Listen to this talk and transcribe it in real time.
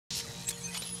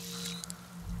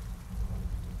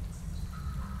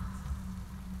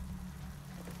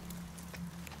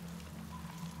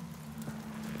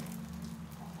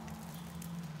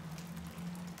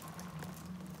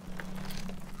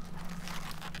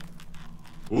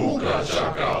Ooga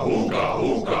chaka, ooga,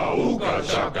 ooga, ooga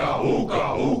chaka,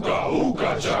 ooga, ooga,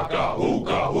 ooga chaka,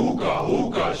 ooga, ooga,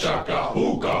 ooga chaka,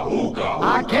 ooga, ooga.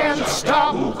 I can't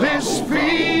stop this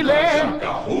feeling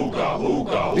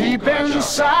deep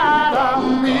inside of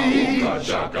me.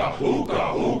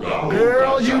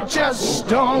 Girl, you just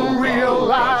don't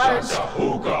realize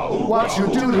what you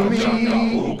do to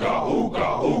me.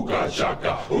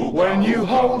 When you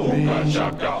hold me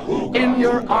in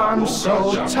your arms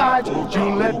so tight,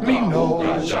 you let me know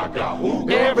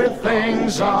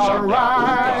everything's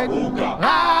alright.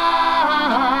 I'm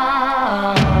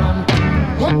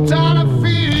hooked on a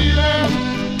feeling,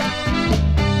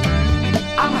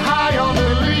 I'm high on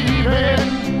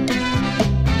believing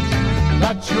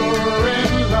that you're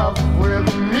in love with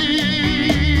me.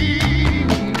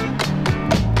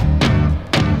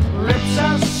 Lips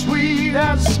as sweet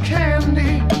as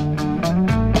candy,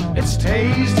 its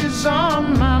taste is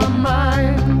on my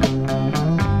mind.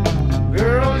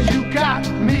 Girl, you got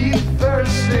me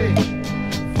thirsty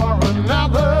for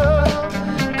another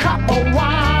cup of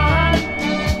wine.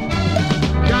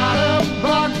 Got a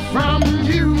bug from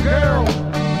you, girl,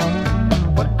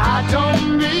 but I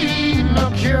don't need no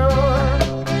cure.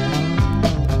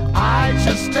 I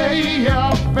just stay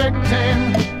a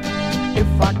victim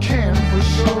if I can for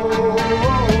sure.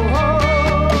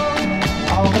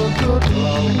 All the good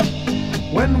love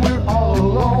when we're all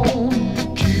alone.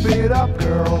 Keep it up,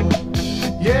 girl.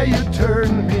 Yeah, you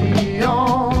turn me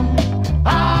on.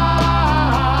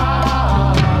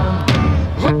 I'm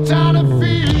hooked on a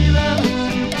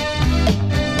feeling,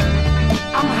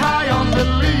 I'm high on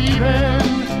believing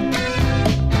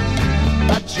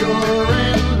that you're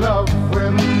in love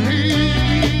with me.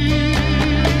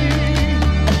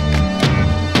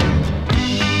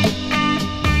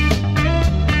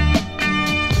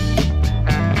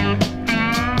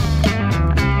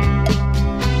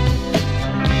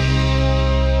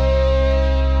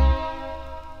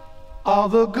 All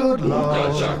the good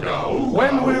love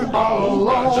when we're all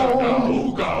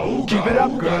alone. Keep it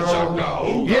up,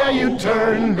 girl. Yeah, you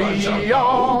turn me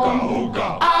on.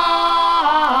 I'm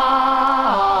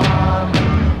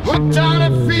hooked on a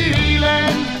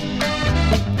feeling,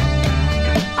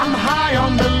 I'm high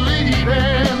on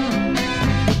believing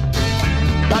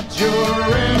that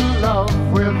you're in love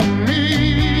with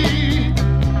me.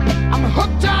 I'm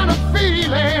hooked on a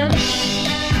feeling,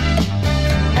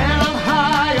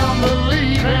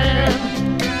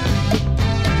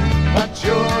 that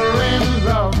you're in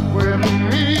love with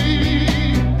me.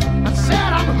 I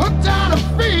said I'm hooked on a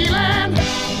feeling,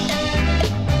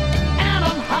 and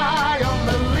I'm high on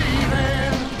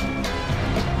believing.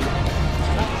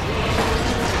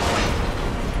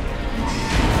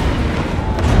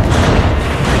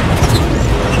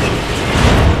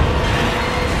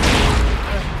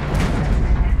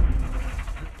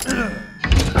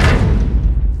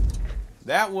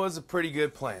 That was a pretty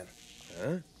good plan.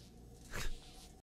 Huh?